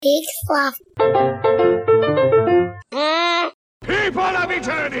Big fluff. People of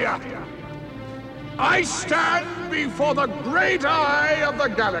Eternia, I stand before the great eye of the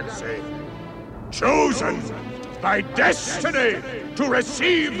galaxy, chosen by destiny to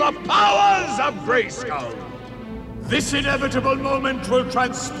receive the powers of Grayskull. This inevitable moment will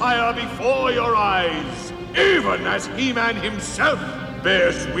transpire before your eyes, even as He-Man himself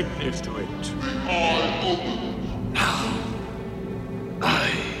bears witness to it. All open. Now,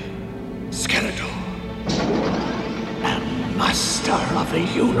 I, Skeletor, am master of the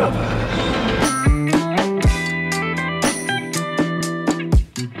universe.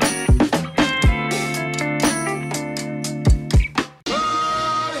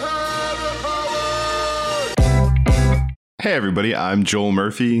 Hey everybody, I'm Joel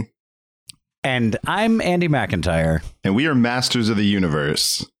Murphy. And I'm Andy McIntyre. And we are Masters of the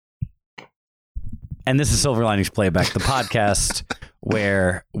Universe. And this is Silver Linings Playback, the podcast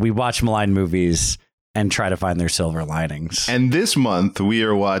where we watch maligned movies and try to find their silver linings. And this month we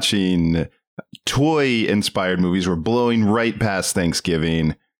are watching toy-inspired movies. We're blowing right past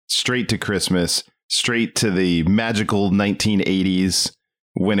Thanksgiving, straight to Christmas, straight to the magical 1980s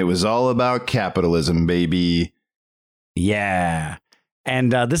when it was all about capitalism, baby. Yeah.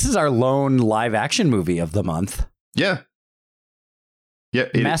 And this is our lone live action movie of the month. Yeah. Yeah.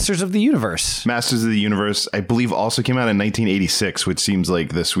 Masters of the Universe. Masters of the Universe, I believe, also came out in 1986, which seems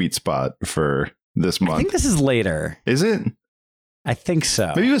like the sweet spot for this month. I think this is later. Is it? I think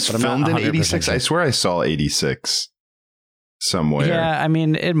so. Maybe it was filmed in 86. Sure. I swear I saw 86 somewhere. Yeah, I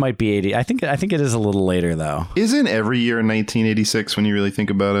mean, it might be 80. I think it is a little later, though. Isn't every year in 1986 when you really think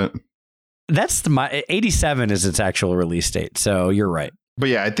about it? That's 87 is its actual release date. So you're right. But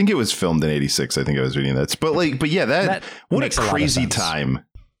yeah, I think it was filmed in 86. I think I was reading that. But yeah, that what a crazy time.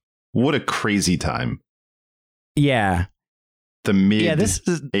 What a crazy time. Yeah. The mid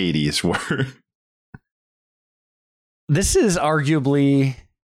 80s were. This is arguably.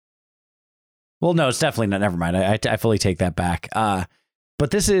 Well, no, it's definitely not. Never mind. I fully take that back. But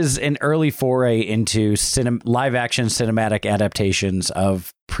this is an early foray into live action cinematic adaptations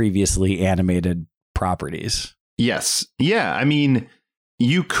of previously animated properties. Yes. Yeah. I mean,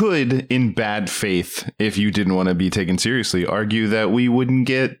 you could, in bad faith, if you didn't want to be taken seriously, argue that we wouldn't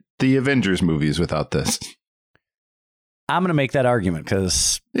get the Avengers movies without this. I'm going to make that argument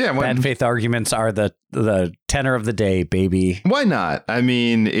because bad faith arguments are the tenor of the day, baby. Why not? I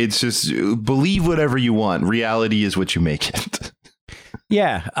mean, it's just believe whatever you want. Reality is what you make it.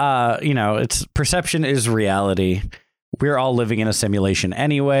 Yeah. It's perception is reality. We're all living in a simulation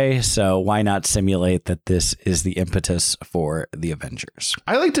anyway, so why not simulate that this is the impetus for the Avengers?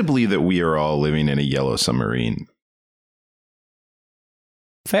 I like to believe that we are all living in a yellow submarine.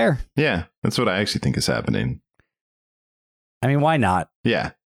 Fair. Yeah, that's what I actually think is happening. I mean, why not?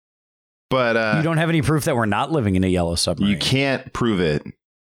 Yeah. But you don't have any proof that we're not living in a yellow submarine. You can't prove it.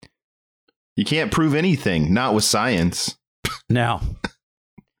 You can't prove anything, not with science. No.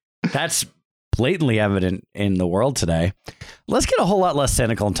 That's blatantly evident in the world today. Let's get a whole lot less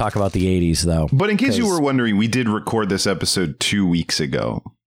cynical and talk about the 80s, though. But in case you were wondering, we did record this episode 2 weeks ago.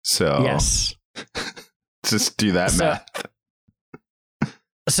 So yes, just do that math.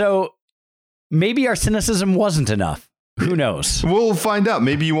 So maybe our cynicism wasn't enough. Who knows? We'll find out.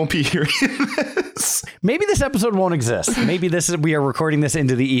 Maybe you won't be hearing this. Maybe this episode won't exist. Maybe we are recording this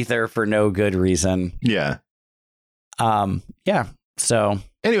into the ether for no good reason. Yeah. Yeah. So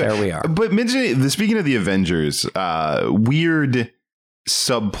anyway, there we are. But speaking of the Avengers, weird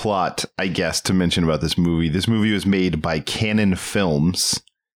subplot, I guess, to mention about this movie. This movie was made by Canon Films,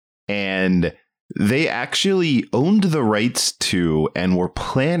 and they actually owned the rights to and were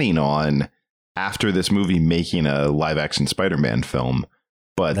planning on, after this movie, making a live action Spider-Man film,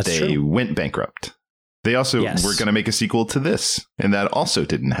 but they went bankrupt. They also were going to make a sequel to this, and that also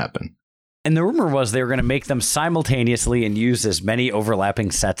didn't happen. And the rumor was they were going to make them simultaneously and use as many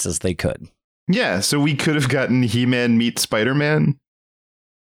overlapping sets as they could. Yeah, so we could have gotten He-Man meets Spider-Man.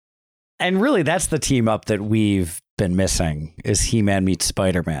 And really, that's the team up that we've been missing, is He-Man meets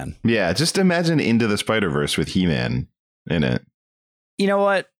Spider-Man. Yeah, just imagine Into the Spider-Verse with He-Man in it. You know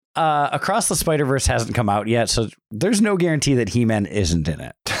what? Across the Spider-Verse hasn't come out yet, so there's no guarantee that He-Man isn't in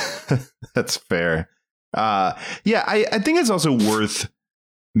it. That's fair. I think it's also worth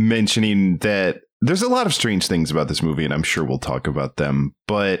mentioning that there's a lot of strange things about this movie, and I'm sure we'll talk about them.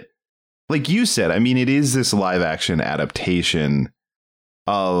 But like you said, I mean, it is this live action adaptation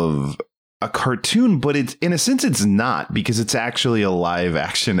of a cartoon, but it's in a sense it's not, because it's actually a live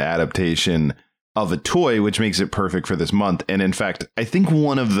action adaptation of a toy, which makes it perfect for this month. And in fact, I think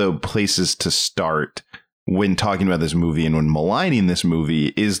one of the places to start when talking about this movie and when maligning this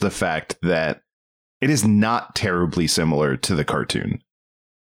movie is the fact that it is not terribly similar to the cartoon.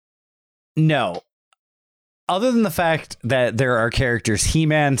 No. Other than the fact that there are characters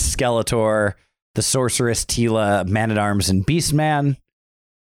He-Man, Skeletor, the Sorceress, Teela, Man-at-Arms, and Beastman,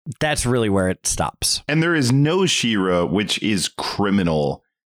 that's really where it stops. And there is no She-Ra, which is criminal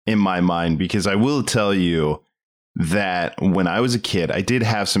in my mind, because I will tell you that when I was a kid, I did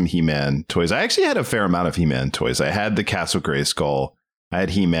have some He-Man toys. I actually had a fair amount of He-Man toys. I had the Castle Grayskull, I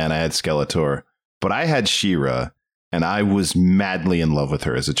had He-Man, I had Skeletor, but I had She-Ra, and I was madly in love with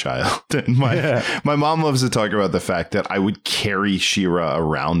her as a child. And my mom loves to talk about the fact that I would carry She-Ra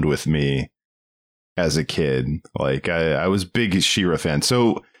around with me as a kid. Like I was big She-Ra fan.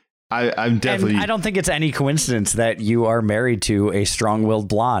 So I'm definitely... And I don't think it's any coincidence that you are married to a strong-willed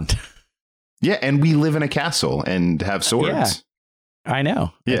blonde. Yeah, and we live in a castle and have swords. Yeah, I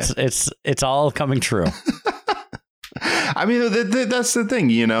know. Yeah. It's all coming true. I mean, that's the thing,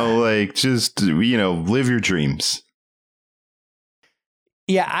 like just, live your dreams.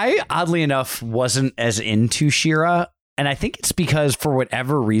 Yeah, I, oddly enough, wasn't as into She-Ra. And I think it's because, for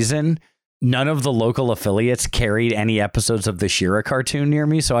whatever reason, none of the local affiliates carried any episodes of the She-Ra cartoon near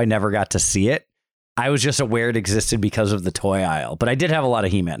me, so I never got to see it. I was just aware it existed because of the toy aisle, but I did have a lot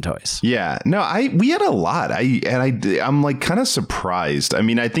of He-Man toys. Yeah, no, we had a lot. I'm like kind of surprised. I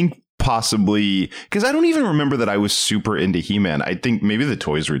mean, I think possibly because I don't even remember that I was super into He-Man. I think maybe the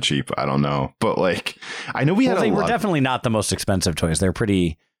toys were cheap. I don't know, but like I know we had. They were definitely not the most expensive toys. They're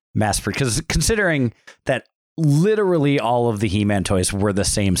pretty mass because considering that literally all of the He-Man toys were the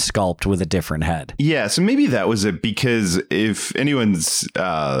same sculpt with a different head. Yeah, so maybe that was it, because if anyone's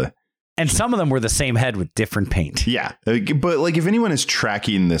and some of them were the same head with different paint. Yeah, but like if anyone is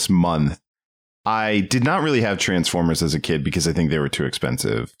tracking this month, I did not really have Transformers as a kid because I think they were too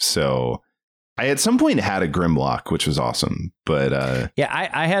expensive. So I at some point had a Grimlock, which was awesome. But yeah,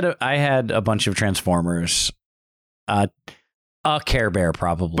 I had a bunch of Transformers. A Care Bear,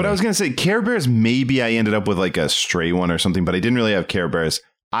 probably. But I was going to say Care Bears, maybe I ended up with like a stray one or something, but I didn't really have Care Bears.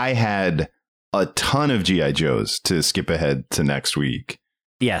 I had a ton of G.I. Joes, to skip ahead to next week.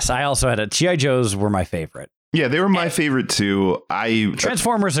 Yes, I also had G.I. Joes were my favorite. Yeah, they were my favorite too.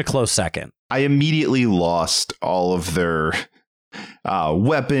 Transformers a close second. I immediately lost all of their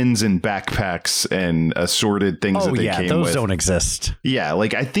weapons and backpacks and assorted things that they came with. Those don't exist. Yeah,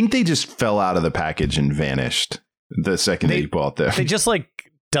 like I think they just fell out of the package and vanished the second they bought them. They just like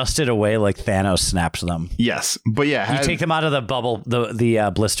dusted away like Thanos snaps them. Yes, but yeah, you take them out of the bubble,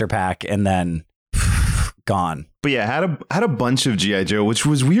 the blister pack, and then gone. But yeah, had a bunch of G.I. Joe, which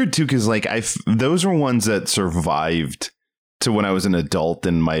was weird too, because like those were ones that survived to when I was an adult,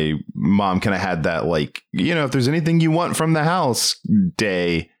 and my mom kind of had that like, if there's anything you want from the house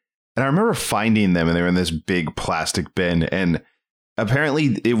day. And I remember finding them, and they were in this big plastic bin, and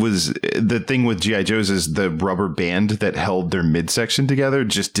apparently it was the thing with G.I. Joes is the rubber band that held their midsection together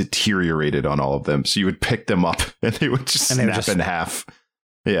just deteriorated on all of them. So you would pick them up and they would just snap in half.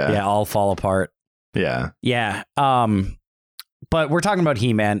 Yeah. Yeah. All fall apart. Yeah. Yeah. But we're talking about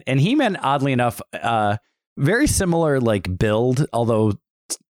He-Man, and He-Man, oddly enough, very similar like build, although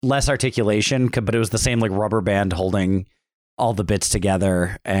less articulation, but it was the same like rubber band holding all the bits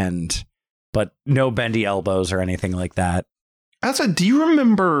together, but no bendy elbows or anything like that. Do you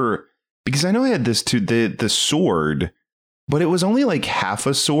remember, because I know I had this too, the sword, but it was only like half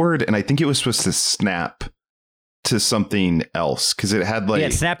a sword, and I think it was supposed to snap to something else because it had like... Yeah,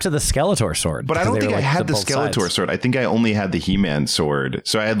 it snapped to the Skeletor sword. But I don't think I had the Skeletor sword. I think I only had the He-Man sword.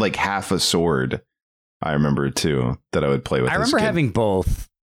 So I had like half a sword, I remember too, that I would play with. I remember having both,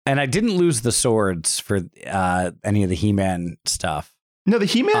 and I didn't lose the swords for any of the He-Man stuff. No, the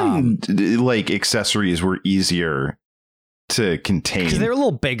He-Man like accessories were easier to contain because they were a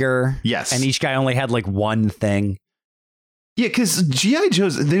little bigger. Yes, and each guy only had like one thing. Yeah, because G.I.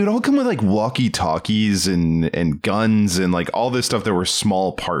 Joes, they would all come with like walkie-talkies and guns and like all this stuff that were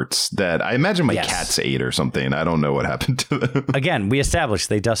small parts that I imagine my cats ate or something. I don't know what happened to them. Again, we established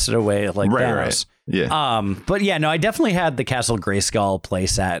they dusted away like Thanos. Right. Yeah. But yeah, no, I definitely had the Castle Grayskull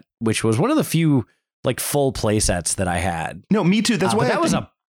playset, which was one of the few like full playsets that I had. No, me too. That's why that was a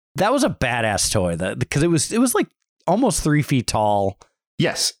badass toy because it was like almost 3 feet tall.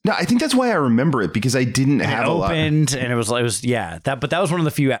 Yes. No, I think that's why I remember it, because I didn't have a lot. It opened and it was but that was one of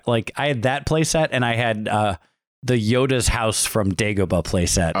the few, like I had that playset and I had the Yoda's house from Dagobah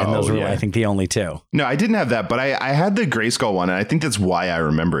playset. And those were, I think, the only two. No, I didn't have that, but I had the Grayskull one. And I think that's why I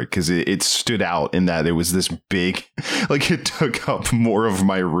remember it, because it stood out in that it was this big, like it took up more of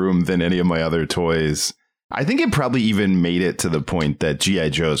my room than any of my other toys. I think it probably even made it to the point that G.I.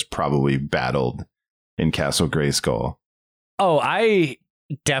 Joe's probably battled in Castle Grayskull. Oh, I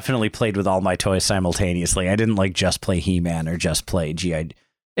definitely played with all my toys simultaneously. I didn't like just play He-Man or just play G.I.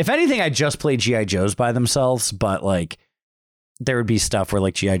 If anything, I just played G.I. Joes by themselves, but like there would be stuff where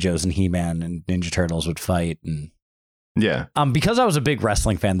like G.I. Joes and He-Man and Ninja Turtles would fight. And yeah. Because I was a big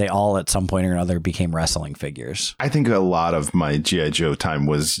wrestling fan, they all at some point or another became wrestling figures. I think a lot of my G.I. Joe time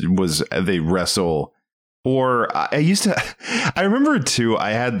was they wrestle. Or I remember too,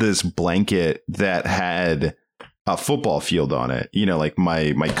 I had this blanket that had a football field on it, you know, like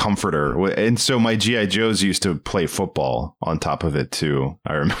my comforter. And so my G.I. Joes used to play football on top of it too.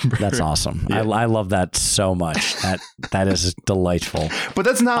 I remember. That's awesome. Yeah. I love that so much. That is delightful. But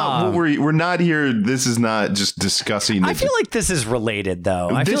that's not what we're not here. This is not just discussing. I feel like this is related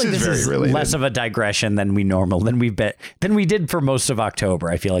though. I feel like this is related. Less of a digression than we did for most of October.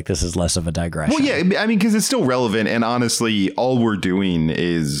 I feel like this is less of a digression. Well, yeah, I mean, because it's still relevant. And honestly, all we're doing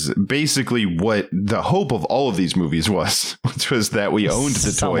is basically what the hope of all of these movies was, which was that we owned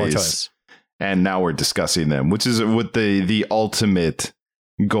the toys, and now we're discussing them, which is what the ultimate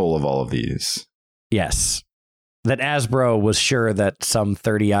goal of all of these. Yes, that Hasbro was sure that some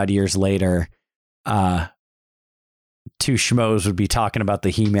 30 odd years later, two schmoes would be talking about the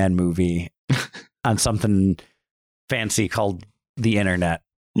He-Man movie on something fancy called the internet.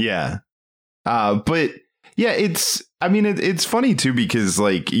 Yeah, but yeah, it's funny too, because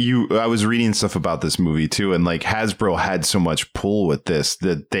like I was reading stuff about this movie too, and like Hasbro had so much pull with this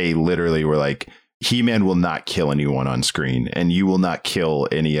that they literally were like, He-Man will not kill anyone on screen, and you will not kill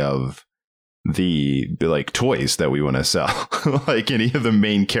any of the like toys that we want to sell, like any of the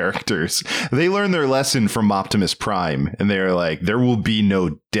main characters. They learned their lesson from Optimus Prime, and they're like, there will be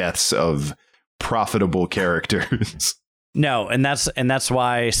no deaths of profitable characters. No, and that's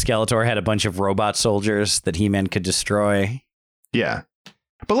why Skeletor had a bunch of robot soldiers that He-Man could destroy. Yeah,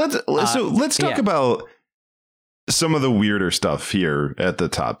 but let's talk about some of the weirder stuff here at the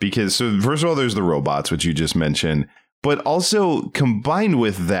top, because so first of all, there's the robots, which you just mentioned, but also combined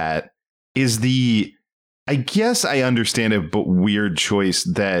with that is I guess I understand it, but weird choice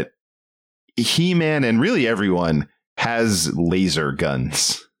that He-Man and really everyone has laser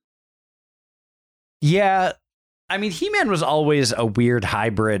guns. Yeah. I mean, He-Man was always a weird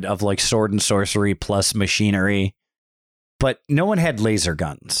hybrid of like sword and sorcery plus machinery, but no one had laser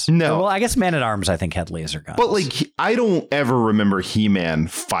guns. No. Well, I guess Man-at-Arms, I think, had laser guns. But like, I don't ever remember He-Man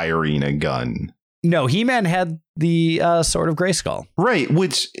firing a gun. No, He-Man had the Sword of Grayskull. Right,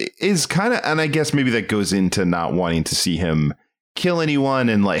 which is kind of, and I guess maybe that goes into not wanting to see him kill anyone.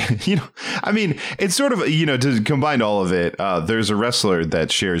 And like, you know, I mean, it's sort of, you know, to combine all of it, there's a wrestler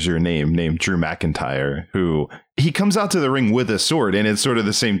that shares your name named Drew McIntyre, who he comes out to the ring with a sword. And it's sort of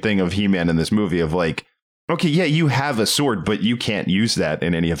the same thing of He-Man in this movie of like, okay, yeah, you have a sword, but you can't use that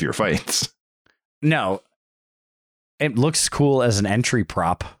in any of your fights. No. It looks cool as an entry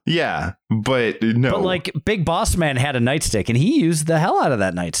prop. Yeah, but no. But like Big Boss Man had a nightstick and he used the hell out of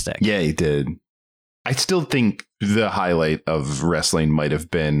that nightstick. Yeah, he did. I still think the highlight of wrestling might have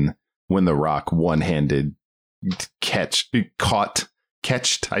been when The Rock one-handed caught you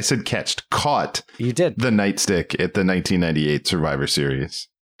did the nightstick at the 1998 Survivor Series.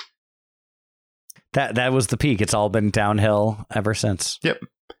 That was the peak. It's all been downhill ever since. Yep.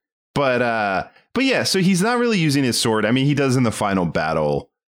 But yeah, so he's not really using his sword. I mean, he does in the final battle.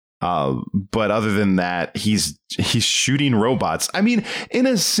 But other than that, he's shooting robots. I mean, in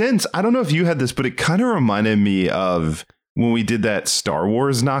a sense, I don't know if you had this, but it kind of reminded me of when we did that Star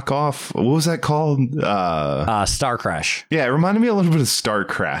Wars knockoff. What was that called? Star Crash. Yeah, it reminded me a little bit of Star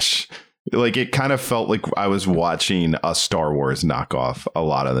Crash. Like, it kind of felt like I was watching a Star Wars knockoff a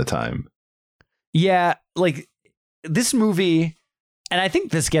lot of the time. Yeah, like this movie, and I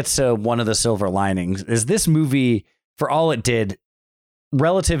think this gets to one of the silver linings, is this movie, for all it did,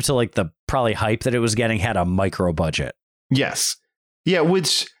 relative to like the probably hype that it was getting, had a micro budget. Yes. Yeah,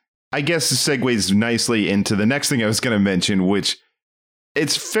 which I guess segues nicely into the next thing I was going to mention, which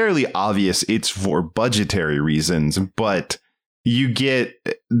it's fairly obvious it's for budgetary reasons, but you get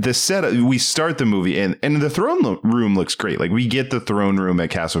the setup. We start the movie and the throne room looks great. Like we get the throne room at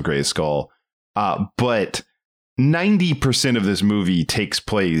Castle Grayskull, but 90% of this movie takes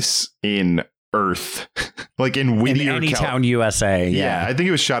place in Earth, like in Whittier, Anytown, USA. Yeah, I think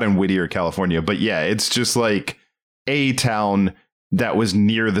it was shot in Whittier, California. But yeah, it's just like a town that was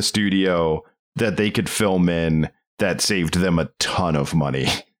near the studio that they could film in that saved them a ton of money.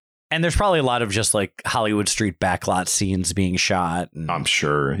 And there's probably a lot of just like Hollywood Street backlot scenes being shot. I'm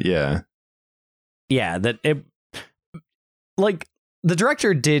sure. Yeah. Yeah, that it like the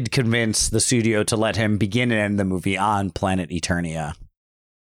director did convince the studio to let him begin and end the movie on planet Eternia.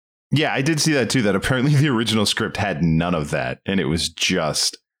 Yeah, I did see that too, that apparently the original script had none of that. And it was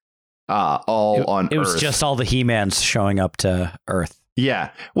just all on Earth. It was just all the He-Mans showing up to Earth.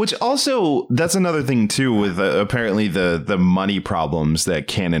 Yeah, which also, that's another thing too, with apparently the money problems that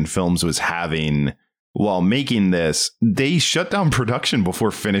Canon Films was having while making this. They shut down production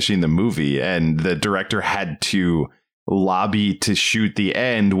before finishing the movie, and the director had to lobby to shoot the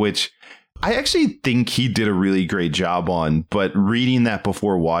end, which I actually think he did a really great job on. But reading that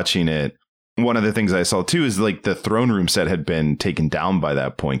before watching it, one of the things I saw too is like the throne room set had been taken down by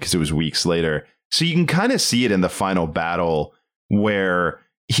that point because it was weeks later. So you can kind of see it in the final battle where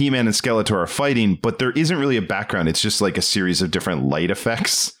He-Man and Skeletor are fighting, but there isn't really a background. It's just like a series of different light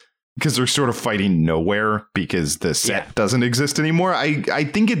effects because they're sort of fighting nowhere because the set doesn't exist anymore. I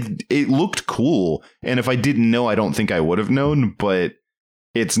think it looked cool. And if I didn't know, I don't think I would have known, but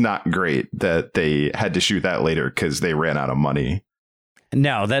it's not great that they had to shoot that later because they ran out of money.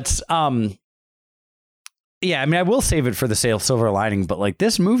 No, that's yeah, I mean, I will save it for the silver lining, but like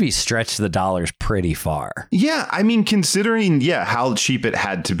this movie stretched the dollars pretty far. Yeah, I mean, considering, how cheap it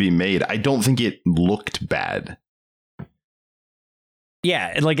had to be made, I don't think it looked bad.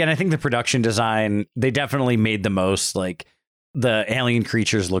 Yeah, and I think the production design, they definitely made the most. Like the alien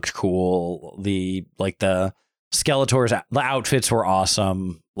creatures looked cool. The Skeletors, the outfits were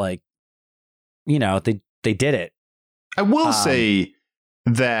awesome. Like, they did it. I will say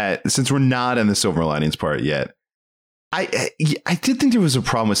that since we're not in the silver linings part yet, I did think there was a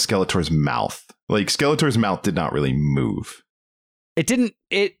problem with Skeletor's mouth. Like Skeletor's mouth did not really move. It didn't.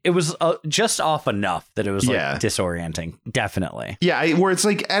 It was just off enough that it was disorienting. Definitely. Yeah, where it's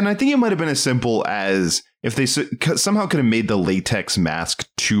like, and I think it might have been as simple as if they somehow could have made the latex mask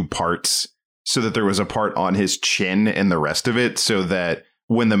 2 parts so that there was a part on his chin and the rest of it so that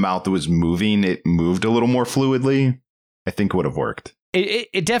when the mouth was moving, it moved a little more fluidly. I think would have worked.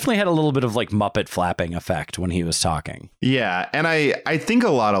 It definitely had a little bit of like Muppet flapping effect when he was talking. Yeah. And I think a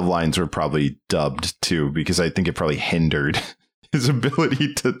lot of lines were probably dubbed too, because I think it probably hindered his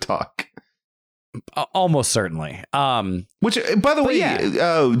ability to talk. Almost certainly. Which, by the way,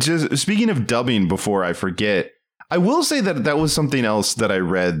 just speaking of dubbing, before I forget, I will say that was something else that I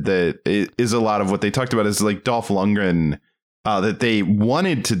read that is a lot of what they talked about is like Dolph Lundgren, that they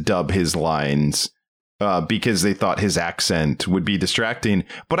wanted to dub his lines because they thought his accent would be distracting.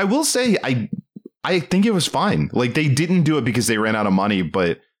 But I will say, I think it was fine. Like they didn't do it because they ran out of money,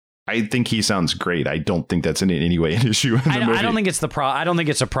 but I think he sounds great. I don't think that's in any way an issue in the movie. I don't think it's I don't think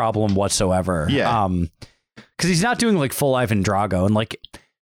it's a problem whatsoever. Yeah. Because he's not doing like full Ivan Drago. And like,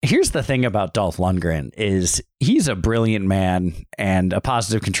 here's the thing about Dolph Lundgren is he's a brilliant man and a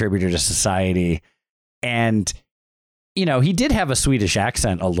positive contributor to society. And, he did have a Swedish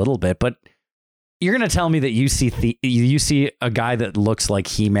accent a little bit, but you're going to tell me that you see a guy that looks like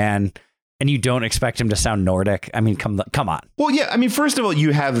He-Man and you don't expect him to sound Nordic. I mean, come on. Well, yeah. I mean, first of all,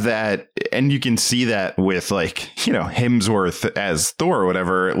 you have that, and you can see that with like, Hemsworth as Thor or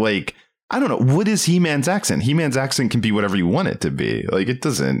whatever. Like, I don't know. What is He-Man's accent? He-Man's accent can be whatever you want it to be. Like, it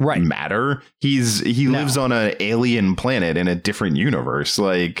doesn't matter. He lives on an alien planet in a different universe.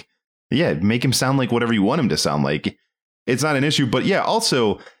 Like, yeah, make him sound like whatever you want him to sound like. It's not an issue. But yeah,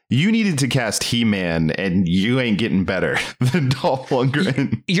 also, you needed to cast He-Man, and you ain't getting better than Dolph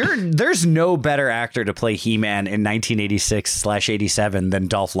Lundgren. There's no better actor to play He-Man in 1986/87 than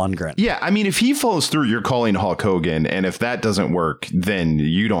Dolph Lundgren. Yeah, I mean, if he falls through, you're calling Hulk Hogan, and if that doesn't work, then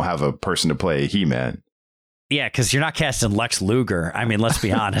you don't have a person to play He-Man. Yeah, because you're not casting Lex Luger. I mean, let's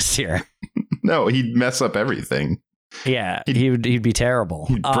be honest here. No, he'd mess up everything. Yeah, he'd be terrible.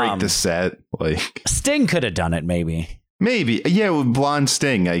 He'd break the set. Like Sting could have done it, maybe. Maybe. Yeah, with Blonde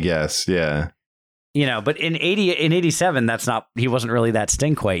Sting, I guess. Yeah. But in 87, he wasn't really that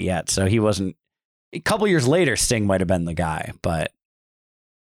Sting quite yet. So he wasn't. A couple years later, Sting might have been the guy. But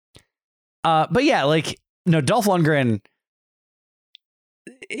yeah, Dolph Lundgren,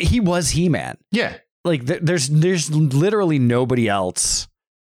 he was He-Man. Yeah. Like there's literally nobody else.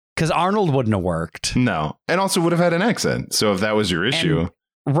 Because Arnold wouldn't have worked. No. And also would have had an accent. So if that was your issue.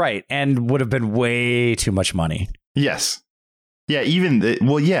 Right. And would have been way too much money. Yes. Yeah,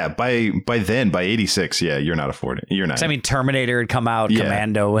 by then, by 86, you're not affording. You're not. I mean, Terminator had come out,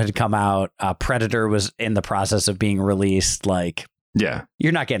 Commando had come out, Predator was in the process of being released. Like, yeah,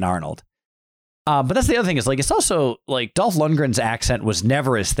 you're not getting Arnold. But that's the other thing is like, it's also like Dolph Lundgren's accent was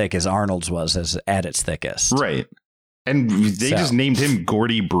never as thick as Arnold's was at its thickest. Right. And they just named him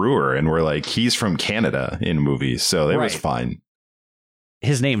Gordy Brewer and were like, he's from Canada in movies. So it was fine.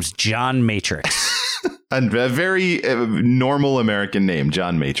 His name's John Matrix. A very normal American name,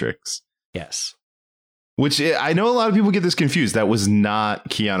 John Matrix. Yes. Which I know a lot of people get this confused. That was not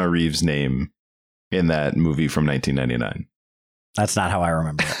Keanu Reeves' name in that movie from 1999. That's not how I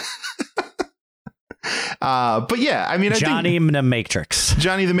remember it. But yeah, I mean, Johnny the Matrix.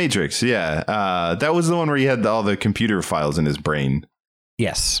 Johnny the Matrix. Yeah. That was the one where he had all the computer files in his brain.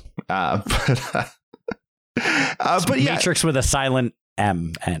 Yes. But yeah. Matrix with a silent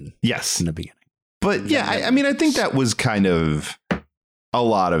M-N. Yes. In the beginning. But yeah, I mean, I think that was kind of a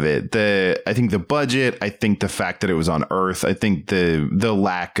lot of it. I think the budget, I think the fact that it was on Earth, I think the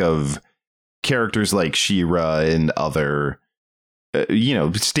lack of characters like She-Ra and other,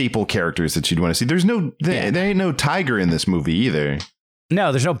 staple characters that you'd want to see. There ain't no tiger in this movie either.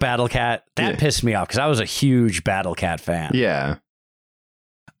 No, there's no Battle Cat. That pissed me off because I was a huge Battle Cat fan. Yeah.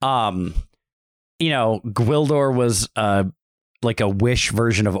 Gwildor was like a Wish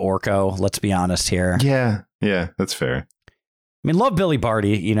version of Orko. Let's be honest here. Yeah, that's fair. I mean, love Billy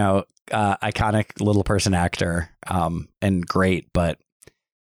Barty, iconic little person actor, and great, but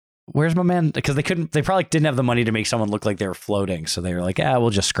where's my man? Because they probably didn't have the money to make someone look like they were floating. So they were like, we'll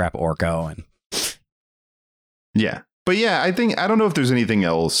just scrap Orko. And yeah. But yeah, I don't know if there's anything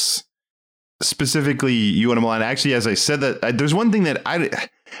else specifically you want to malign. Actually, as I said that, there's one thing that I don't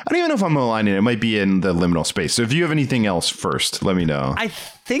even know if I'm maligning. It might be in the liminal space. So if you have anything else first, let me know. I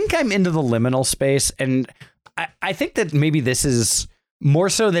think I'm into the liminal space, and I think that maybe this is more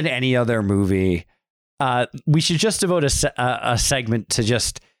so than any other movie. We should just devote a segment to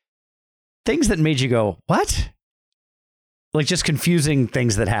just things that made you go, what? Like just confusing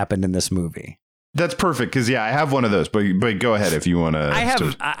things that happened in this movie. That's perfect. Because I have one of those, but go ahead if you want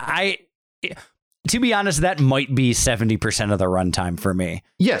to. To be honest, that might be 70% of the runtime for me.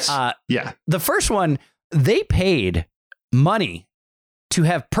 Yes. Yeah. The first one, they paid money to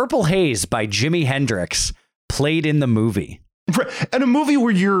have Purple Haze by Jimi Hendrix played in the movie. And a movie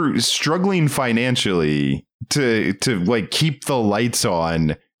where you're struggling financially to like keep the lights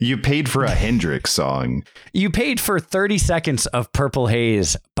on. You paid for a Hendrix song. You paid for 30 seconds of Purple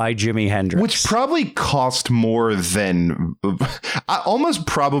Haze by Jimi Hendrix. Which probably cost more than almost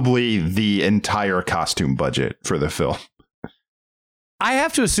probably the entire costume budget for the film. I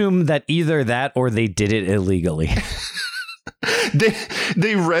have to assume that either that or they did it illegally.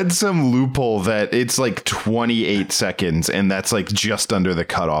 They read some loophole that it's like 28 seconds and that's like just under the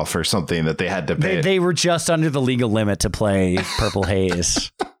cutoff or something that they had to pay. They were just under the legal limit to play Purple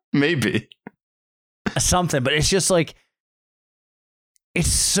Haze. Maybe. Something, but it's just like, it's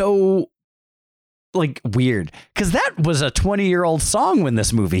so like weird because that was a 20-year-old song when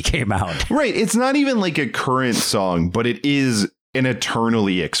this movie came out. Right. It's not even like a current song, but it is an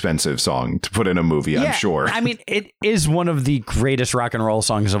eternally expensive song to put in a movie, I'm sure. I mean, it is one of the greatest rock and roll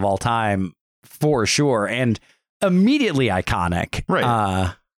songs of all time, for sure, and immediately iconic.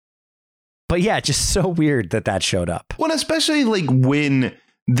 Right. But yeah, just so weird that showed up. Well, especially like when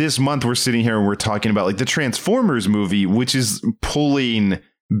this month we're sitting here and we're talking about like the Transformers movie, which is pulling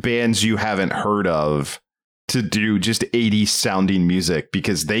bands you haven't heard of to do just 80s sounding music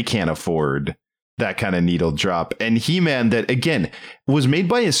because they can't afford that kind of needle drop. And He-Man, that again was made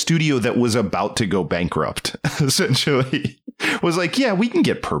by a studio that was about to go bankrupt, essentially, was like, yeah, we can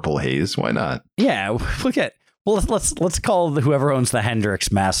get Purple Haze. Why not? Yeah, let's call whoever owns the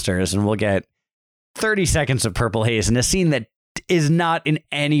Hendrix Masters, and we'll get 30 seconds of Purple Haze in a scene that is not in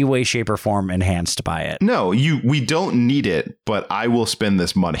any way, shape, or form enhanced by it. No, we don't need it, but I will spend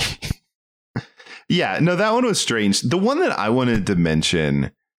this money. Yeah, no, that one was strange. The one that I wanted to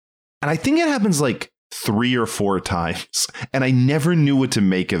mention, and I think it happens like 3 or 4 times, and I never knew what to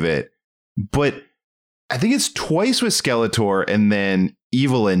make of it. But I think it's twice with Skeletor, and then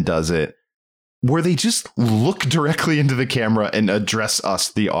Evelyn does it, where they just look directly into the camera and address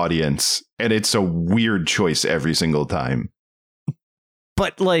us, the audience. And it's a weird choice every single time.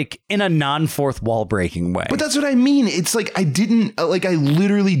 But like in a non-fourth wall breaking way. But that's what I mean. It's like I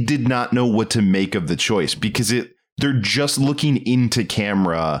literally did not know what to make of the choice because they're just looking into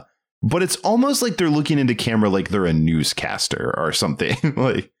camera. But it's almost like they're looking into camera like they're a newscaster or something.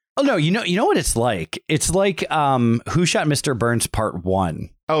 Like, oh no, you know what it's like? It's like Who Shot Mr. Burns Part 1.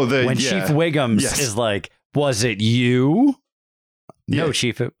 Oh, when Chief Wiggums is like, was it you? No, Yeah.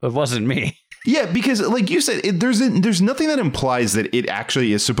 Chief, it wasn't me. Yeah, because like you said, there's nothing that implies that it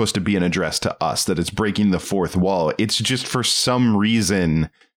actually is supposed to be an address to us, that it's breaking the fourth wall. It's just for some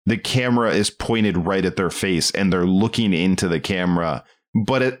reason the camera is pointed right at their face and they're looking into the camera,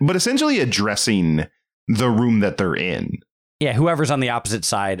 but essentially addressing the room that they're in. Yeah, whoever's on the opposite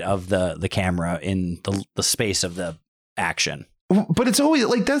side of the camera in the space of the action. But it's always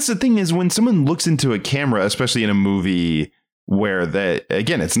like, that's the thing is when someone looks into a camera, especially in a movie where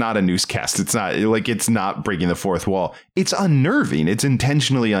again, it's not a newscast. It's not breaking the fourth wall. It's unnerving. It's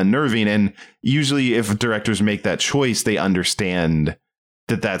intentionally unnerving. And usually if directors make that choice, they understand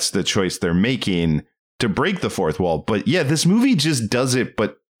that that's the choice they're making to break the fourth wall. But yeah, this movie just does it,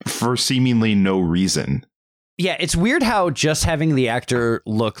 but for seemingly no reason. Yeah, it's weird how just having the actor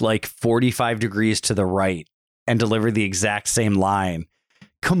look like 45 degrees to the right and deliver the exact same line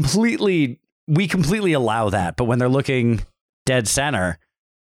we completely allow that. But when they're looking dead center,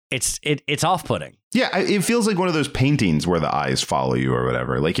 it's off-putting. Yeah, it feels like one of those paintings where the eyes follow you or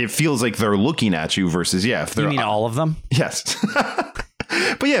whatever. Like it feels like they're looking at you versus, if they're... You mean all of them? Yes.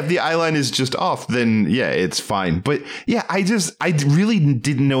 But yeah, if the eye line is just off, then yeah, it's fine. But yeah, I really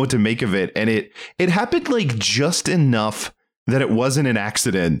didn't know what to make of it. And it happened like just enough that it wasn't an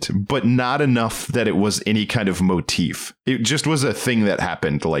accident, but not enough that it was any kind of motif. It just was a thing that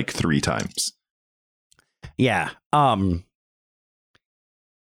happened like 3 times. Yeah. And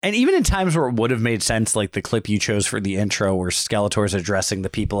even in times where it would have made sense, like the clip you chose for the intro where Skeletor's addressing the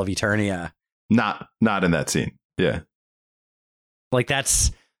people of Eternia. Not in that scene. Yeah. Like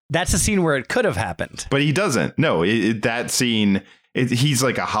that's a scene where it could have happened. But he doesn't. No, that scene, he's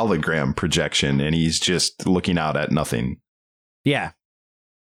like a hologram projection and he's just looking out at nothing. Yeah.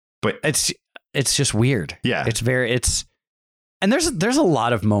 But it's just weird. Yeah. And there's a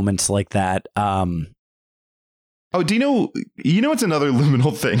lot of moments like that. Oh, do you know what's another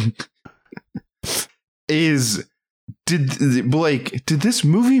liminal thing? Did this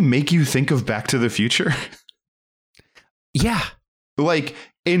movie make you think of Back to the Future? Yeah. Like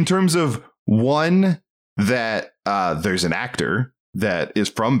in terms of one, that there's an actor that is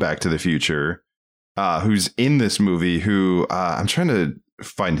from Back to the Future who's in this movie who I'm trying to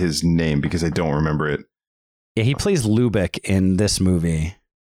find his name because I don't remember it. Yeah, he plays Lubick in this movie.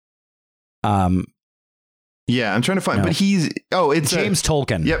 Yeah, I'm trying to find, but it's James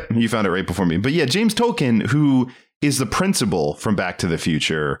Tolkien. Yep, you found it right before me. But yeah, James Tolkien, who is the principal from Back to the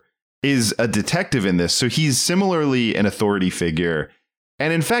Future, is a detective in this. So he's similarly an authority figure.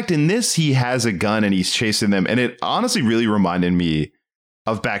 And in fact, in this, he has a gun and he's chasing them. And it honestly really reminded me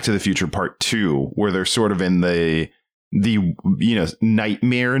of Back to the Future Part 2, where they're sort of in the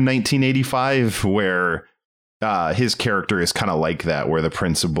nightmare in 1985, where his character is kind of like that, where the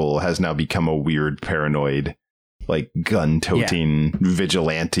principal has now become a weird, paranoid, like gun-toting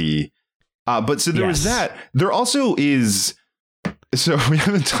vigilante. But so there was that. There also is... So we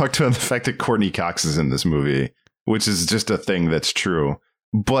haven't talked about the fact that Courtney Cox is in this movie, which is just a thing that's true.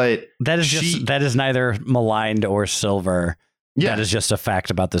 But that is neither maligned or silver. Yeah. That is just a fact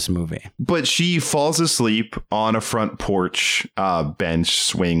about this movie. But she falls asleep on a front porch, bench,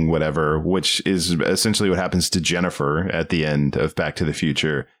 swing, whatever, which is essentially what happens to Jennifer at the end of Back to the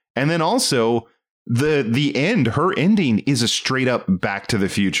Future. And then also the end, her ending is a straight up Back to the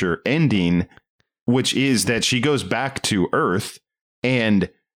Future ending, which is that she goes back to Earth and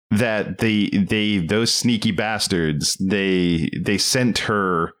that those sneaky bastards, they sent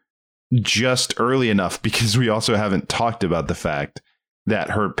her just early enough, because we also haven't talked about the fact that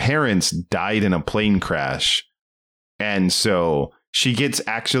her parents died in a plane crash. And so she gets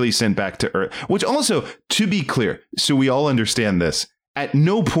actually sent back to Earth, which also, to be clear, so we all understand this, at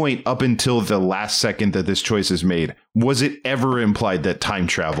no point up until the last second that this choice is made was it ever implied that time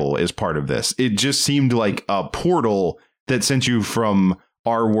travel is part of this. It just seemed like a portal that sent you from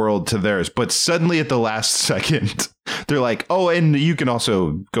our world to theirs. But suddenly at the last second, they're like, oh, and you can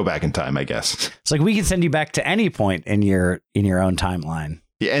also go back in time, I guess. It's like, we can send you back to any point in your own timeline.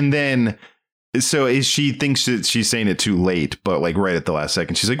 And then, so she thinks that she's saying it too late, but like right at the last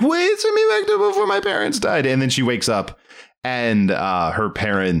second, she's like, wait, send me back to before my parents died. And then she wakes up and her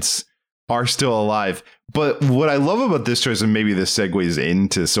parents are still alive. But what I love about this choice, and maybe this segues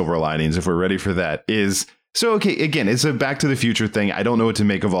into Silver Linings if we're ready for that, is... So, okay, again, it's a Back to the Future thing. I don't know what to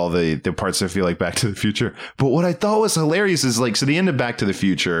make of all the parts that feel like Back to the Future. But what I thought was hilarious is like, so the end of Back to the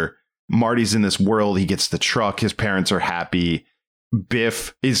Future, Marty's in this world. He gets the truck. His parents are happy.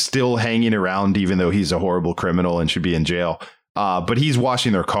 Biff is still hanging around, even though he's a horrible criminal and should be in jail. But he's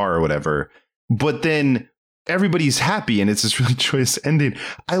washing their car or whatever. But then everybody's happy and it's this really joyous ending.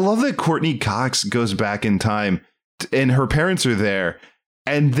 I love that Courtney Cox goes back in time and her parents are there.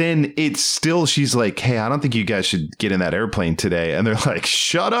 And then it's still, she's like, hey, I don't think you guys should get in that airplane today. And they're like,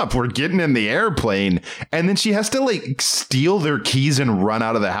 shut up, we're getting in the airplane. And then she has to like steal their keys and run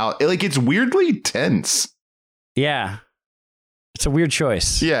out of the house. Like, it's weirdly tense. Yeah. It's a weird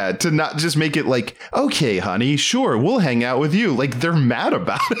choice. Yeah. To not just make it like, okay, honey, sure, we'll hang out with you. Like, they're mad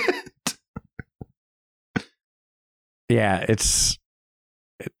about it.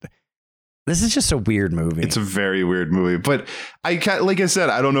 This is just a weird movie. It's a very weird movie, but like I said,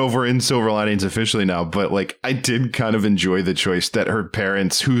 I don't know if we're in Silver Linings officially now, but like I did kind of enjoy the choice that her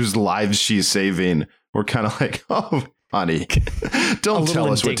parents, whose lives she's saving, were kind of like, oh, honey, don't tell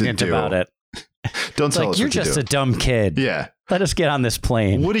us what to do about it. Don't tell us you're what to do. just a dumb kid. Yeah. Let us get on this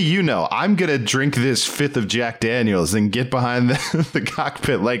plane. What do you know? I'm going to drink this fifth of Jack Daniels and get behind the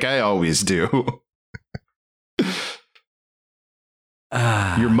cockpit like I always do.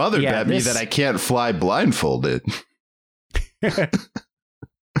 Your mother bet me that I can't fly blindfolded. It's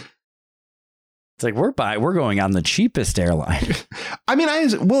like we're going on the cheapest airline. I mean, I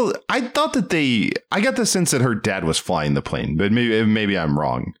thought that I got the sense that her dad was flying the plane, but maybe I'm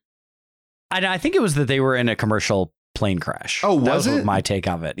wrong. I think it was that they were in a commercial plane crash. Oh, was it? My take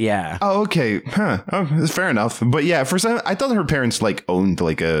of it. Yeah. Oh, okay. Huh. Oh, fair enough. But yeah, for some, I thought her parents like owned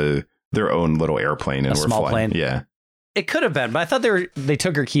like their own little airplane and a were small flying. plane. Yeah. It could have been, but I thought they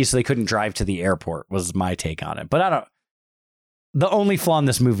took her keys so they couldn't drive to the airport was my take on it. But the only flaw in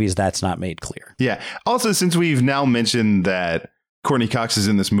this movie is that's not made clear. Yeah. Also, since we've now mentioned that Courtney Cox is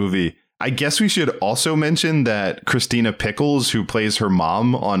in this movie, I guess we should also mention that Christina Pickles, who plays her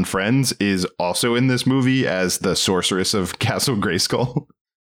mom on Friends, is also in this movie as the sorceress of Castle Grayskull.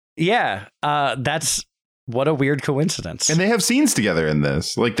 Yeah. That's what a weird coincidence. And they have scenes together in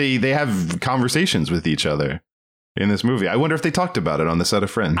this. Like they have conversations with each other in this movie. I wonder if they talked about it on the set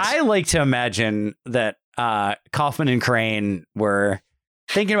of Friends. I like to imagine that Kaufman and Crane were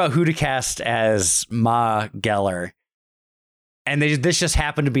thinking about who to cast as Ma Geller. And this just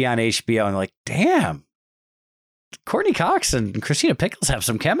happened to be on HBO, and like, damn, Courtney Cox and Christina Pickles have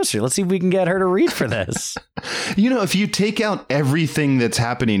some chemistry. Let's see if we can get her to read for this. If you take out everything that's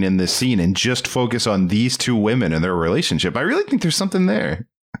happening in this scene and just focus on these two women and their relationship, I really think there's something there.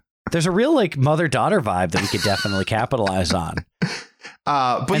 There's a real like mother-daughter vibe that we could definitely capitalize on.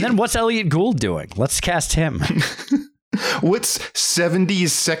 And then what's Elliot Gould doing? Let's cast him. What's 70s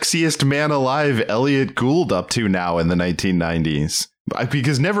sexiest man alive Elliot Gould up to now in the 1990s?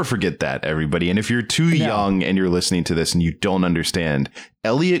 Because never forget that, everybody. And if you're too young and you're listening to this and you don't understand,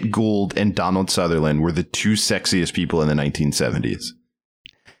 Elliot Gould and Donald Sutherland were the two sexiest people in the 1970s.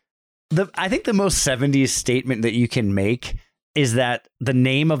 I think the most 70s statement that you can make is that the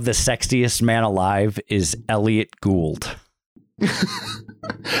name of the sexiest man alive is Elliot Gould.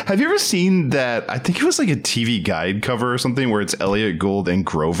 Have you ever seen that? I think it was like a TV Guide cover or something where it's Elliot Gould and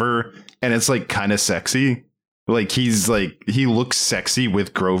Grover, and it's like kind of sexy. Like he looks sexy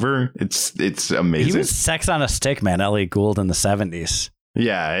with Grover. It's amazing. He was sex on a stick, man. Elliot Gould in the 70s.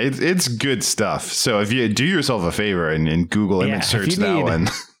 Yeah, it's good stuff. So if you do yourself a favor and Google image search that one.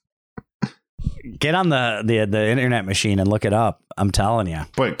 Get on the internet machine and look it up. I'm telling you.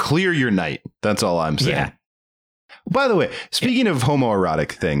 But clear your night. That's all I'm saying. Yeah. By the way, speaking of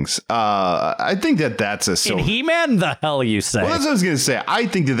homoerotic things, I think that's a silver... In He-Man, the hell you say? Well, that's what I was going to say. I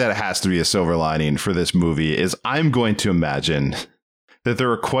think that has to be a silver lining for this movie, is I'm going to imagine that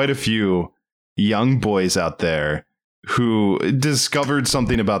there are quite a few young boys out there who discovered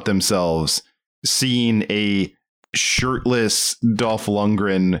something about themselves seeing a shirtless Dolph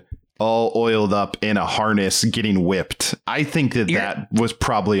Lundgren all oiled up in a harness getting whipped. I think that was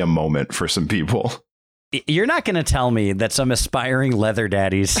probably a moment for some people. You're not going to tell me that some aspiring leather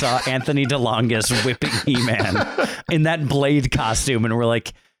daddies saw Anthony DeLongis whipping He-Man in that Blade costume and were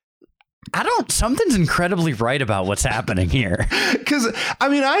like, something's incredibly right about what's happening here. Because, I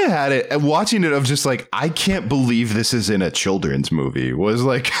mean, I had it watching it of just like, I can't believe this is in a children's movie was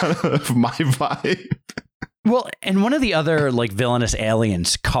like kind of my vibe. Well, and one of the other like villainous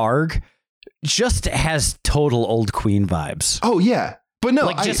aliens, Karg, just has total old Queen vibes. Oh, yeah. But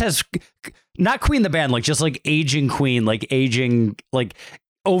no, just has not Queen the band, like just like aging Queen, like aging, like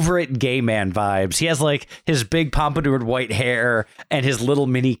over it gay man vibes. He has like his big pompadoured white hair and his little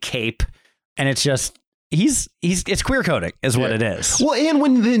mini cape. And it's just it's queer coding is what it is. Well, and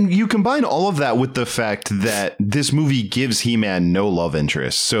when then you combine all of that with the fact that this movie gives He-Man no love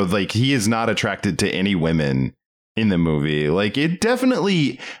interest. So like he is not attracted to any women in the movie. Like it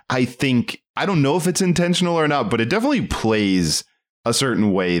definitely, I think, I don't know if it's intentional or not, but it definitely plays a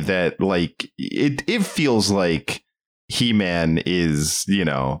certain way that like it feels like He-Man is,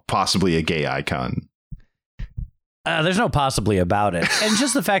 possibly a gay icon. There's no possibly about it. And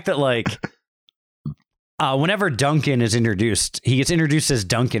just the fact that like whenever Duncan is introduced, he gets introduced as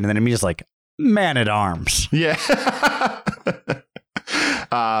Duncan and then immediately like Man-at-Arms. Yeah.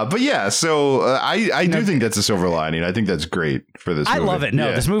 But yeah, so I do think that's a silver lining. I think that's great for this movie. I love it.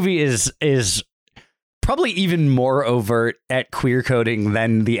 No, this movie is probably even more overt at queer coding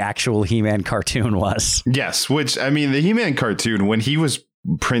than the actual He-Man cartoon was. Yes, which, I mean, the He-Man cartoon, when he was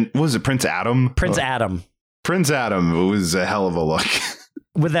Prince Adam? Prince Adam. Prince Adam was a hell of a look.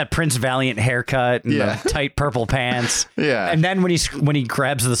 With that Prince Valiant haircut and Yeah. the tight purple pants. Yeah. And then when he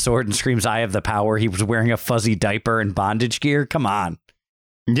grabs the sword and screams, "I have the power," he was wearing a fuzzy diaper and bondage gear. Come on.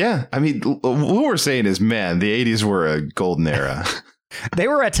 Yeah. I mean, what we're saying is, man, the 80s were a golden era. They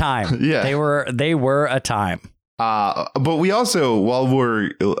were a time. Yeah. They were a time. But we also, while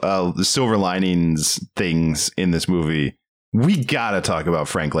we're the silver linings things in this movie, we got to talk about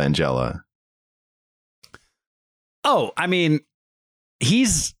Frank Langella. Oh, I mean,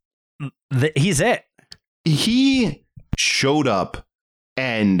 he's it. He showed up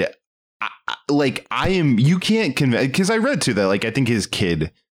and you can't convince, because I read too that like I think his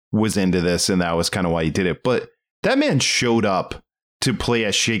kid was into this and that was kind of why he did it. But that man showed up to play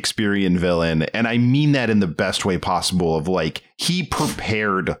a Shakespearean villain. And I mean that in the best way possible of like he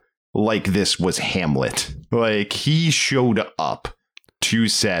prepared like this was Hamlet. Like he showed up to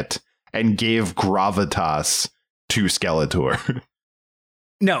set and gave gravitas to Skeletor.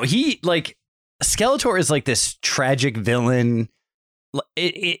 No, Skeletor is like this tragic villain.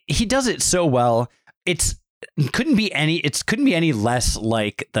 He does it so well. It couldn't be any less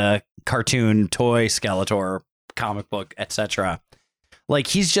like the cartoon toy Skeletor comic book, etc. Like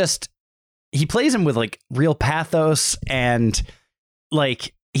he plays him with like real pathos, and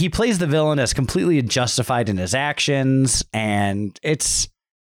like he plays the villain as completely justified in his actions, and it's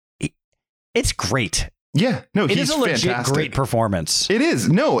great. Yeah, no, it he's is a legit fantastic. great performance. It is.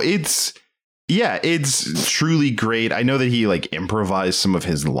 No, it's truly great. I know that he like improvised some of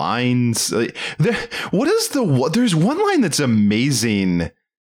his lines. There's one line that's amazing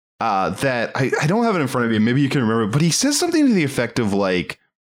that I don't have it in front of you. Maybe you can remember, but he says something to the effect of like,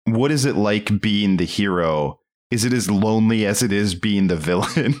 what is it like being the hero? Is it as lonely as it is being the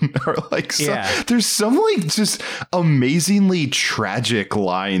villain? Or like, there's some like just amazingly tragic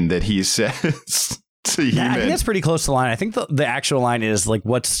line that he says to He-Man. I think that's pretty close to the line. I think the actual line is like,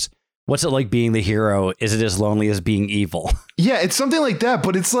 what's it like being the hero? Is it as lonely as being evil? Yeah, it's something like that,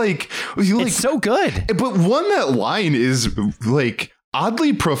 but it's like it's so good. But that line is like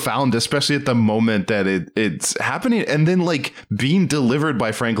oddly profound, especially at the moment that it's happening, and then like being delivered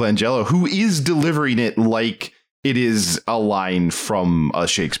by Frank Langella, who is delivering it like it is a line from a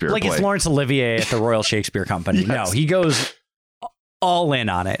Shakespeare like play. It's Laurence Olivier at the Royal Shakespeare Company. Yes. No, he goes all in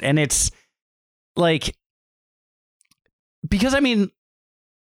on it, and it's like, because I mean,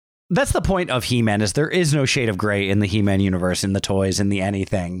 that's the point of He-Man, is there is no shade of gray in the He-Man universe, in the toys, in the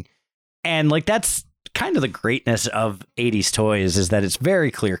anything. And like, that's kind of the greatness of 80s toys, is that it's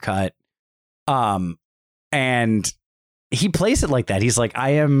very clear cut. And he plays it like that. He's like, I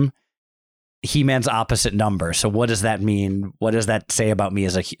am He-Man's opposite number. So what does that mean? What does that say about me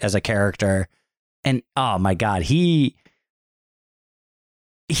as a character? And oh my God, it's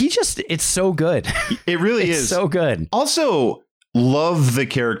so good. It really it's is so good. Also, love the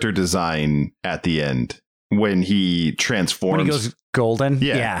character design at the end when he transforms. When he goes golden.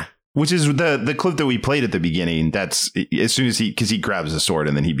 Yeah. Which is the clip that we played at the beginning. That's as soon as because he grabs a sword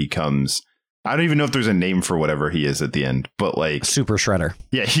and then he becomes, I don't even know if there's a name for whatever he is at the end, but like Super Shredder.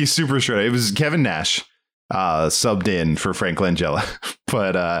 Yeah, he's Super Shredder. It was Kevin Nash subbed in for Frank Langella.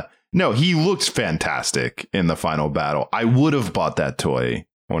 But no, he looks fantastic in the final battle. I would have bought that toy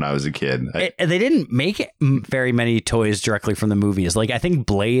when I was a kid. They didn't make very many toys directly from the movies. Like, I think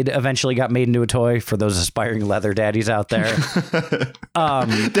Blade eventually got made into a toy for those aspiring leather daddies out there.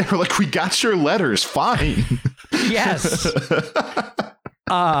 They were like, we got your letters, fine. Yes.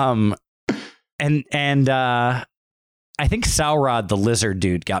 And I think Saurod the lizard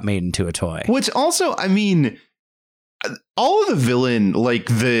dude got made into a toy. Which also, I mean, all of the villain, like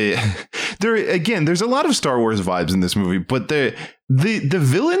there's a lot of Star Wars vibes in this movie, but the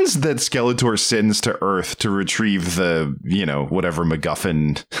villains that Skeletor sends to Earth to retrieve the, whatever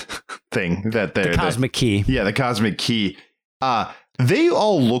MacGuffin thing that the cosmic key. Yeah, the cosmic key. They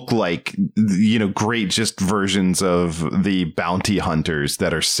all look like, great just versions of the bounty hunters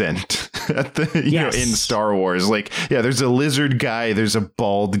that are sent at the, in Star Wars. Like, yeah, there's a lizard guy, there's a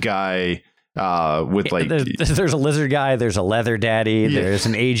bald guy. With like there's a lizard guy, there's a leather daddy, there's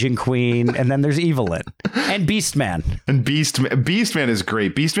an aging queen, and then there's Evelyn and Beastman. And Beastman is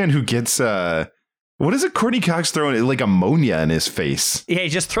great. Beastman who gets what is it? Courtney Cox throwing like ammonia in his face. Yeah, he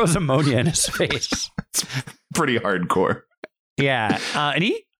just throws ammonia in his face. It's pretty hardcore. Yeah, and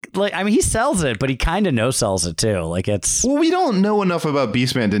he sells it, but he kind of no-sells it too. Like, it's... Well, we don't know enough about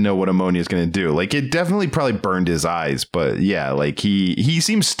Beastman to know what ammonia is going to do. Like, it definitely probably burned his eyes, but yeah, like he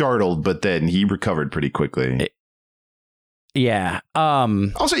seems startled, but then he recovered pretty quickly. Yeah.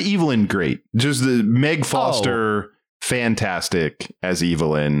 Also, Evelyn, great. Just the Meg Foster fantastic as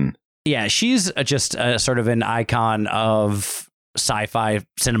Evelyn. Yeah, she's just a sort of an icon of sci-fi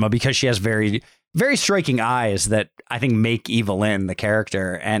cinema because she has very, very striking eyes that I think make Evelyn the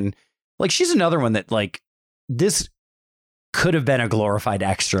character. And like, she's another one that like this could have been a glorified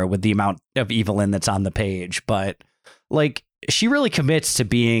extra with the amount of Evelyn that's on the page. But like, she really commits to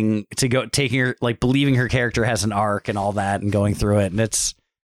taking her, like believing her character has an arc and all that and going through it.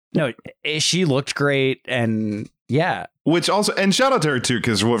 And she looked great. And yeah. Which also, and shout out to her too,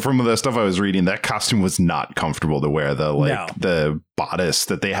 because from the stuff I was reading, that costume was not comfortable to wear, the bodice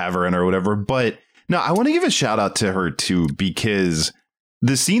that they have her in or whatever. But no, I want to give a shout out to her too, because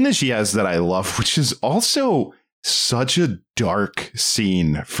the scene that she has that I love, which is also such a dark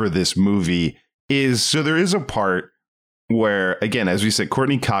scene for this movie, is so there is a part where, again, as we said,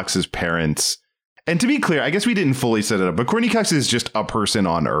 Courtney Cox's parents. And to be clear, I guess we didn't fully set it up, but Courtney Cox is just a person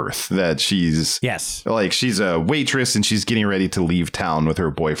on Earth that she's she's a waitress and she's getting ready to leave town with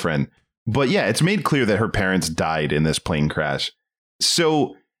her boyfriend. But yeah, it's made clear that her parents died in this plane crash.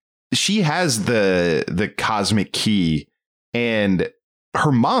 So she has the cosmic key and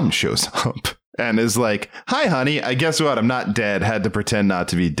her mom shows up and is like, "Hi, honey. I guess what? I'm not dead. Had to pretend not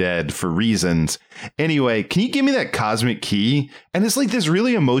to be dead for reasons. Anyway, can you give me that cosmic key?" And it's like this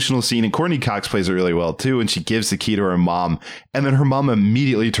really emotional scene. And Courtney Cox plays it really well, too. And she gives the key to her mom. And then her mom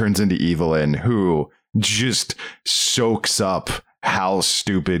immediately turns into Evelyn, who just soaks up how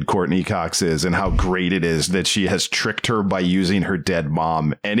stupid Courtney Cox is and how great it is that she has tricked her by using her dead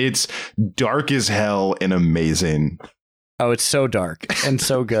mom. And it's dark as hell and amazing. Oh, it's so dark and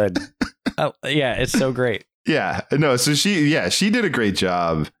so good. Oh, yeah, it's so great. Yeah, no, so she did a great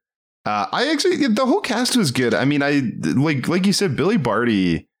job. The whole cast was good. I mean, like you said, Billy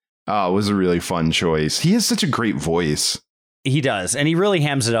Barty was a really fun choice. He has such a great voice. He does, and he really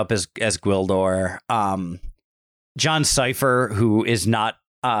hams it up as Gwildor. John Cypher, who is not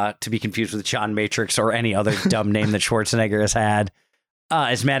to be confused with John Matrix or any other dumb name that Schwarzenegger has had,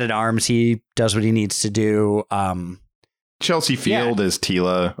 is Man at Arms. He does what he needs to do. Chelsea Field is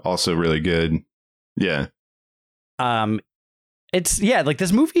Tila, also really good. Yeah. It's like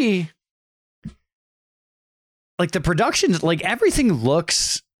this movie, like the production, like everything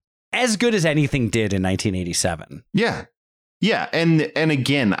looks as good as anything did in 1987. Yeah. Yeah. And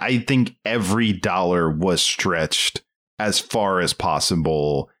again, I think every dollar was stretched as far as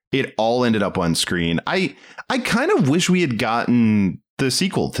possible. It all ended up on screen. I kind of wish we had gotten the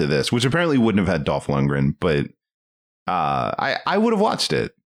sequel to this, which apparently wouldn't have had Dolph Lundgren, but I would have watched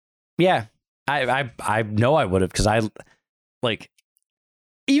it. Yeah, I know I would have, because I like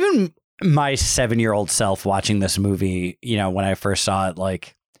even my 7-year-old self watching this movie. You know, when I first saw it,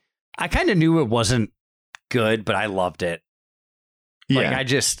 like I kind of knew it wasn't good, but I loved it. Yeah,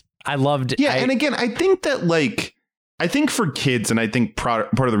 like I loved. Yeah, and again, I think that I think for kids, and I think part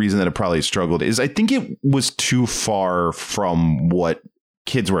of the reason that it probably struggled is I think it was too far from what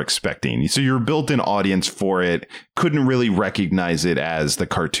kids were expecting. So your built-in audience for it couldn't really recognize it as the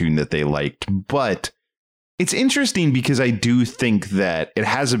cartoon that they liked. But it's interesting because I do think that it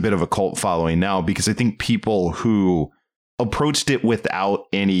has a bit of a cult following now, because I think people who approached it without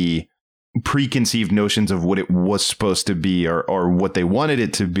any preconceived notions of what it was supposed to be or what they wanted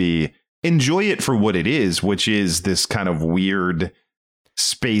it to be enjoy it for what it is, which is this kind of weird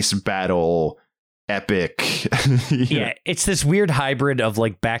space battle epic. Yeah, it's this weird hybrid of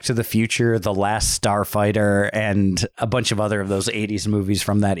like Back to the Future, The Last Starfighter, and a bunch of other of those 80s movies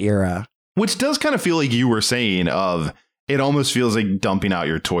from that era. Which does kind of feel like you were saying of, it almost feels like dumping out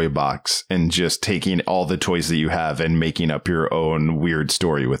your toy box and just taking all the toys that you have and making up your own weird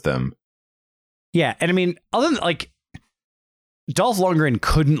story with them. Yeah, and I mean, other than like Dolph Lundgren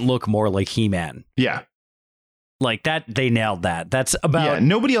couldn't look more like He-Man. Yeah. Like that, they nailed that. That's about... Yeah,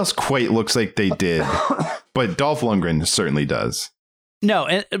 nobody else quite looks like they did, but Dolph Lundgren certainly does.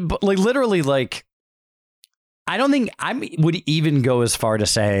 No, but like literally, like, I don't think I would even go as far to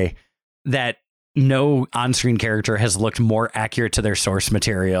say that no on-screen character has looked more accurate to their source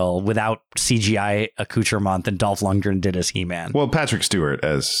material without CGI accoutrement than Dolph Lundgren did as He-Man. Well, Patrick Stewart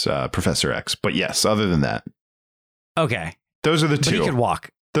as Professor X, but yes, other than that. Okay. Those are the two. But he could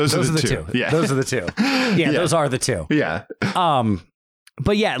walk. Those are the two. Yeah. Those are the two. Yeah, those are the two. Yeah.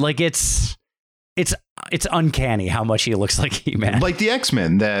 But yeah, like it's uncanny how much he looks like He-Man. Like the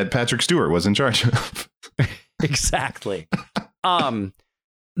X-Men that Patrick Stewart was in charge of. Exactly.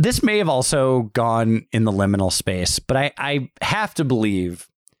 This may have also gone in the liminal space, but I have to believe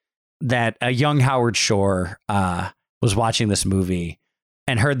that a young Howard Shore was watching this movie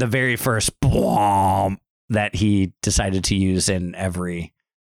and heard the very first boom that he decided to use in every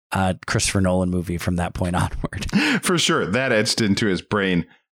Christopher Nolan movie from that point onward. For sure. That etched into his brain.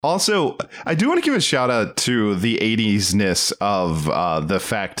 Also, I do want to give a shout out to the 80s-ness of the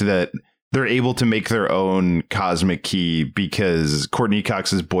fact that they're able to make their own cosmic key because Courtney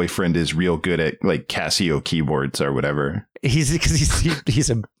Cox's boyfriend is real good at like Casio keyboards or whatever. He's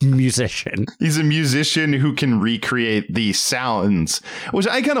a musician. He's a musician who can recreate the sounds, which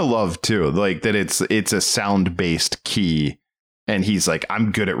I kind of love too. Like that it's a sound-based key. And he's like,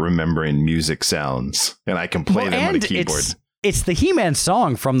 I'm good at remembering music sounds and I can play them on a keyboard. It's the He-Man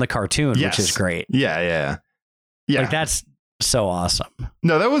song from the cartoon, which is great. Yeah. Like that's so awesome.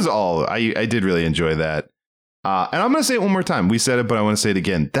 No, that was all. I did really enjoy that. And I'm going to say it one more time. We said it, but I want to say it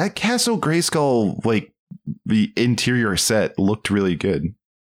again. That Castle Grayskull, like the interior set looked really good.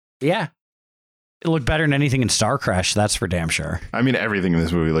 Yeah. It looked better than anything in Star Crash. That's for damn sure. I mean, everything in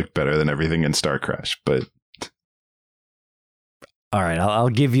this movie looked better than everything in Star Crash, but. All right. I'll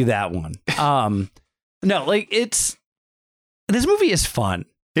give you that one. No, like this movie is fun.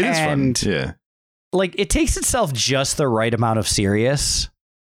 It is fun. Yeah. Like it takes itself just the right amount of serious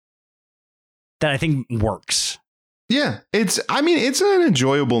that I think works. Yeah, it's an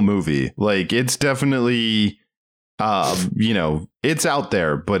enjoyable movie. Like it's definitely, it's out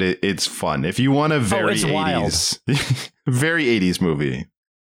there, but it's fun. If you want a very 80s, very 80s movie.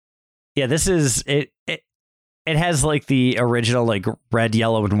 Yeah, this is it. It has like the original like red,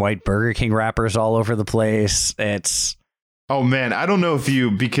 yellow, and white Burger King wrappers all over the place. Oh, man, I don't know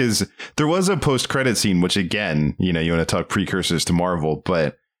because there was a post-credit scene, which, again, you want to talk precursors to Marvel,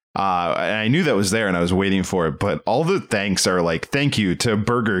 but I knew that was there and I was waiting for it. But all the thanks are like, thank you to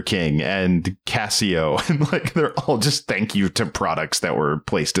Burger King and Casio. And like, they're all just thank you to products that were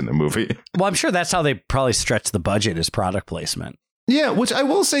placed in the movie. Well, I'm sure that's how they probably stretched the budget as product placement. Yeah, which I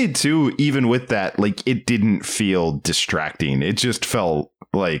will say, too, even with that, like, it didn't feel distracting. It just felt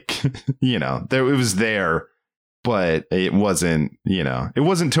like, it was there. But it wasn't, it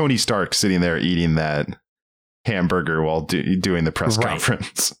wasn't Tony Stark sitting there eating that hamburger while doing the press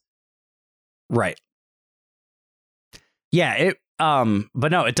conference. Right. Yeah. But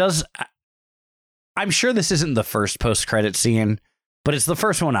no, it does. I'm sure this isn't the first post-credit scene, but it's the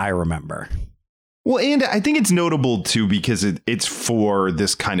first one I remember. Well, and I think it's notable, too, because it's for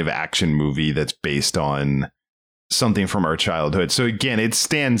this kind of action movie that's based on something from our childhood. So, again, it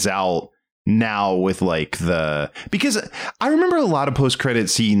stands out now with like because I remember a lot of post-credit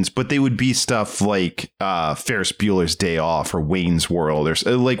scenes, but they would be stuff like Ferris Bueller's Day Off or Wayne's World or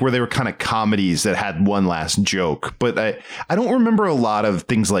like where they were kind of comedies that had one last joke. But I don't remember a lot of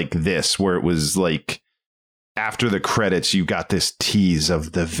things like this where it was like after the credits, you got this tease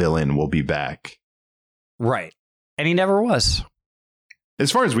of the villain will be back. Right. And he never was.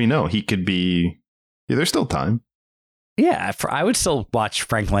 As far as we know, he could be. Yeah, there's still time. Yeah, I would still watch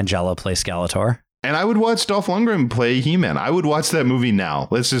Frank Langella play Skeletor. And I would watch Dolph Lundgren play He-Man. I would watch that movie now.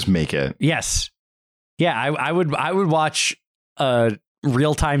 Let's just make it. Yes. Yeah, I would watch a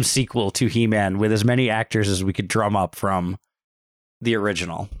real-time sequel to He-Man with as many actors as we could drum up from the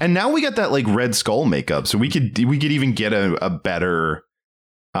original. And now we got that like Red Skull makeup, so we could even get a better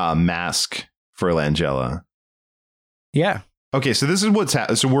mask for Langella. Yeah. Okay, so this is what's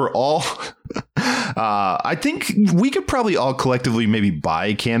happening. So we're all, I think we could probably all collectively maybe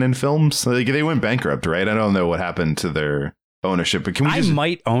buy Canon Films. Like they went bankrupt, right? I don't know what happened to their ownership, but can we? I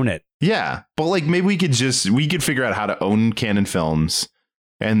might own it. Yeah, but like maybe we could figure out how to own Canon Films,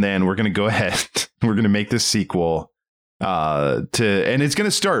 and then we're gonna go ahead. We're gonna make this sequel, and it's gonna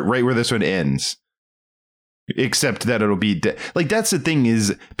start right where this one ends. Except that it'll be like that's the thing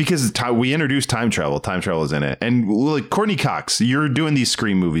is because we introduced time travel is in it. And like Courtney Cox, you're doing these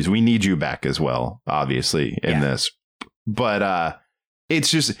Scream movies. We need you back as well, obviously, in this. But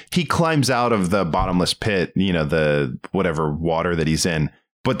it's just he climbs out of the bottomless pit, the whatever water that he's in.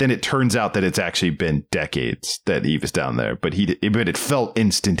 But then it turns out that it's actually been decades that he was down there. But it felt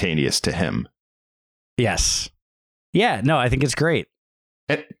instantaneous to him. Yes. Yeah. No, I think it's great.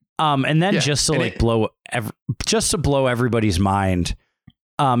 And then just to blow everybody's mind,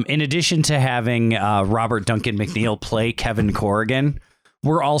 in addition to having Robert Duncan McNeil play Kevin Corrigan,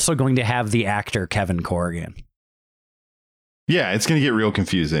 we're also going to have the actor Kevin Corrigan. Yeah, it's going to get real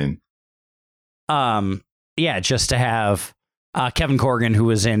confusing. Just to have Kevin Corrigan, who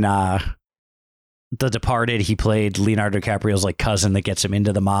was in The Departed. He played Leonardo DiCaprio's like cousin that gets him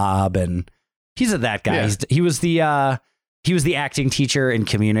into the mob, and he's that guy. Yeah. He was the acting teacher in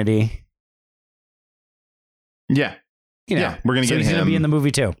Community. Yeah. Yeah, we're going to get him. He's going to be in the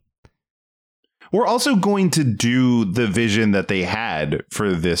movie too. We're also going to do the vision that they had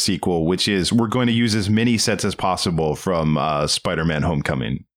for this sequel, which is we're going to use as many sets as possible from Spider-Man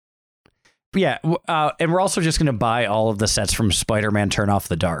Homecoming. Yeah, and we're also just going to buy all of the sets from Spider-Man Turn Off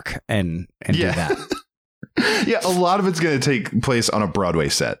the Dark and do that. Yeah, a lot of it's going to take place on a Broadway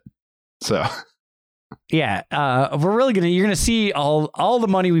set. So, yeah, you're going to see all the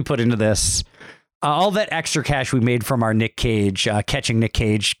money we put into this, all that extra cash we made from our Nick Cage, Catching Nick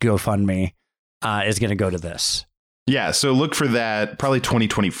Cage GoFundMe is going to go to this. Yeah, so look for that probably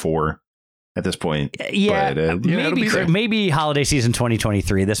 2024 at this point. Yeah, but, maybe holiday season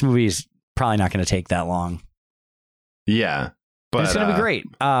 2023. This movie is probably not going to take that long. Yeah, but it's going to be great.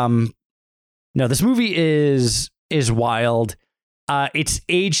 No, this movie is wild. It's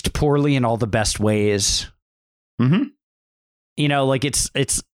aged poorly in all the best ways. Mm-hmm. You know, like it's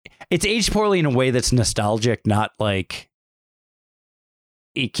aged poorly in a way that's nostalgic, not like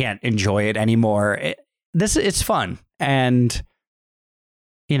you can't enjoy it anymore. It's fun, and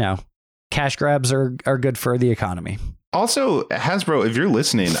you know, cash grabs are good for the economy. Also, Hasbro, if you're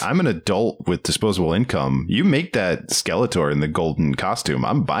listening, I'm an adult with disposable income. You make that Skeletor in the golden costume,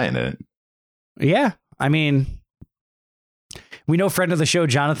 I'm buying it. Yeah, I mean, we know friend of the show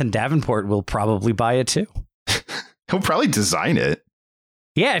Jonathan Davenport will probably buy it too. He'll probably design it.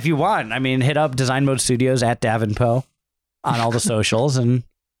 Yeah, if you want. I mean, hit up Design Mode Studios at Davenpo on all the socials and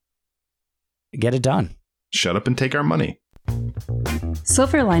get it done. Shut up and take our money.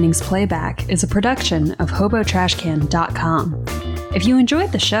 Silver Linings Playback is a production of HoboTrashCan.com. If you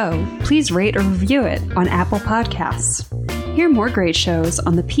enjoyed the show, please rate or review it on Apple Podcasts. Hear more great shows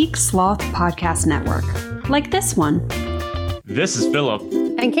on the Peak Sloth Podcast Network, like this one. This is Philip.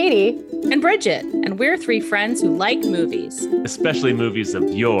 And Katie. And Bridget. And we're three friends who like movies. Especially movies of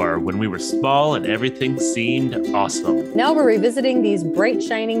yore, when we were small and everything seemed awesome. Now we're revisiting these bright,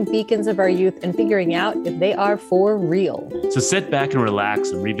 shining beacons of our youth and figuring out if they are for real. So sit back and relax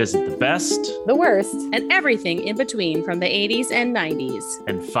and revisit the best, the worst, and everything in between from the 80s and 90s.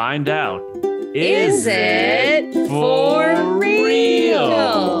 And find out, is it for real?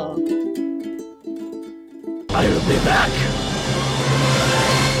 I'll be back.